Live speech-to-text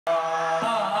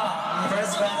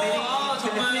First fan meeting.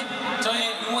 정말 저희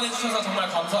응원해주셔서 정말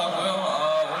감사하고요.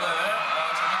 오늘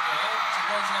재밌게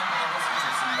즐거운 시간 보내셨으면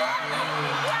좋겠습니다.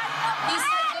 He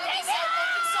said,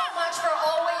 thank you so much for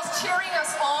always cheering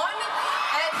us on,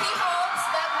 and he hopes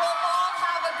that we'll all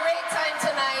have a great time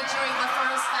tonight during the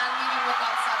first fan meeting with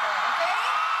GOT7. Okay?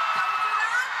 Can we do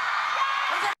that?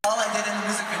 All I did in the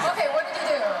music video. Okay, what did you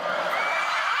do?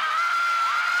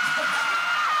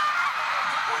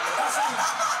 So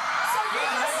you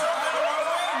just walking around.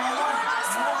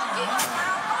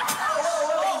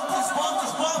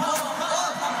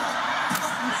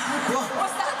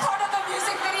 Was that part of the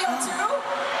music video too? Oh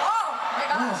my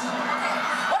gosh. Okay.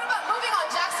 What about moving on,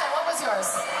 Jackson? What was yours?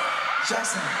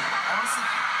 Jackson. I want to see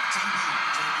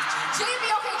JB,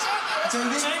 okay, JB.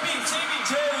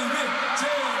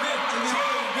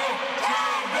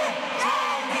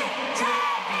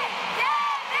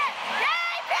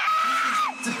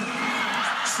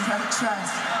 Try.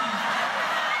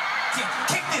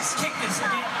 Kick this, okay?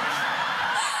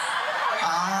 I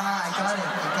got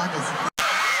this.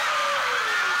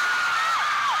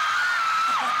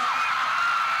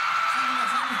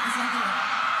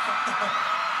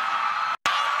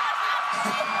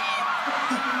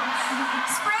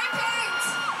 Spray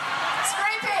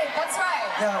paint, that's right.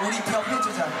 야, 우리 벽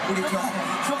해주자. 우리 벽.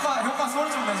 효과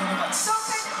소리 좀 내줘, 효과. 던져.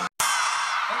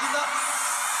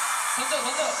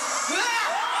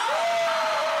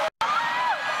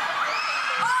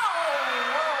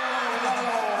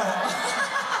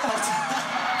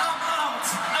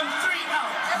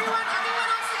 Everyone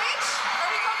on stage? Are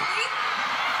we complete?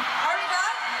 Are we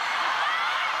done?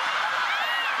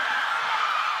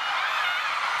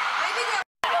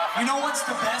 You know what's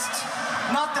the best?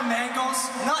 Not the mangoes,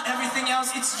 not everything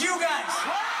else, it's you guys!